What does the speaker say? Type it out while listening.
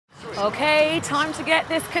Okay, time to get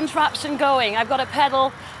this contraption going. I've got to pedal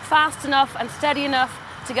fast enough and steady enough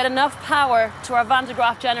to get enough power to our Van de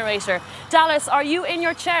Graaff generator. Dallas, are you in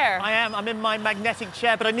your chair? I am. I'm in my magnetic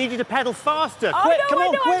chair, but I need you to pedal faster. Oh, Quick, no, come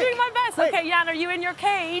on, quick. I'm doing my best. Quick. Okay, Jan, are you in your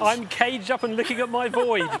cage? I'm caged up and looking at my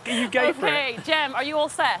void. You go for it. Okay, Jem, are you all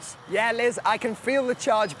set? Yeah, Liz, I can feel the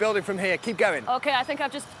charge building from here. Keep going. Okay, I think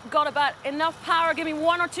I've just got about enough power. Give me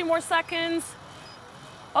 1 or 2 more seconds.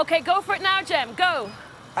 Okay, go for it now, Jem. Go.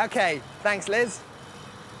 Okay, thanks, Liz.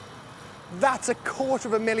 That's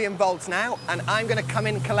 250,000 volts now, and I'm going to come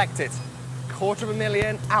in and collect it.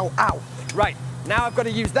 250,000. Ow, ow. Right, now I've got to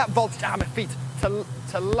use that voltage on my feet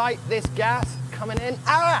to light this gas coming in.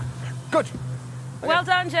 Ah, good. Well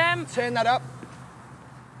done, Jem. Turn that up.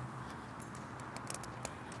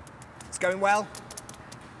 It's going well.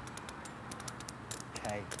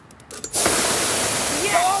 Okay.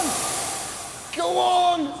 Yes. Go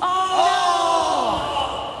on! Oh,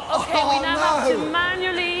 no! Okay, we now have to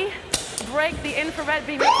manually break the infrared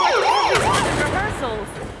beam. It's like every time in rehearsals.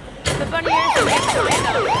 The bunny ears are made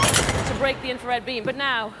enough to break the infrared beam. But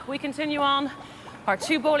now, we continue on. Our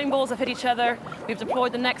 2 bowling balls have hit each other. We've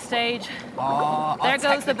deployed the next stage. There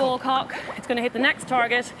goes the ball cock. It's going to hit the next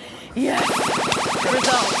target. Yes!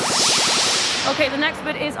 Result. Okay, the next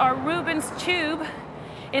bit is our Rubens tube.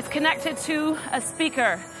 It's connected to a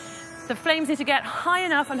speaker. The flames need to get high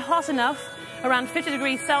enough and hot enough, around 50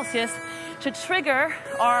 degrees Celsius, to trigger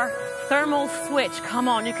our thermal switch. Come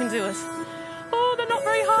on, you can do it. Oh, they're not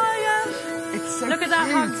very high yet. It's so Look at that,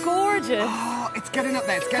 how gorgeous. Oh, it's getting up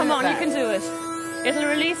there, it's getting Come up on, there. you can do it. It'll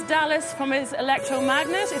release Dallas from his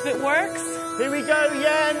electromagnet if it works. Here we go,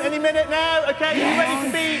 Jan. Any minute now. Okay, you ready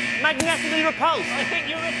to be magnetically repulsed? I think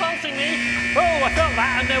you're repulsing me. Oh, I felt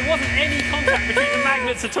that, and there wasn't any contact between the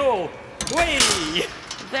magnets at all. Whee!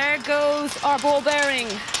 There goes our ball bearing.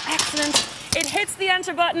 Excellent. It hits the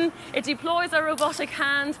enter button. It deploys a robotic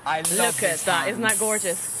hand. Look at that. Isn't that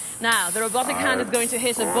gorgeous? Now, the robotic hand is going to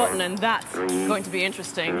hit a button, and that's going to be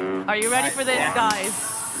interesting. Are you ready for this, guys?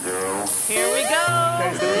 Here we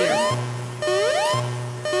go.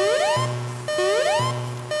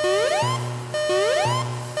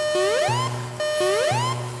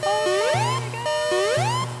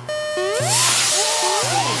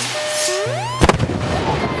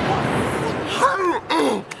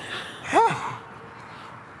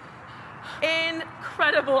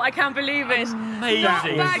 Incredible, I can't believe it. Amazing. Not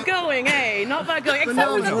bad going, eh? Not bad going, except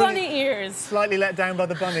for the bunny ears. Slightly let down by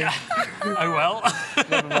the bunny. Oh, well.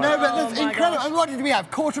 No, but that's incredible. And what did we have?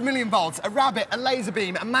 250,000 volts, a rabbit, a laser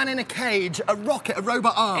beam, a man in a cage, a rocket, a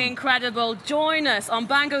robot arm. Incredible. Join us on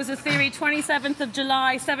Bango's A Theory, 27th of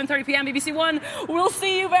July, 7:30 p.m. BBC One. We'll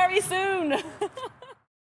see you very soon.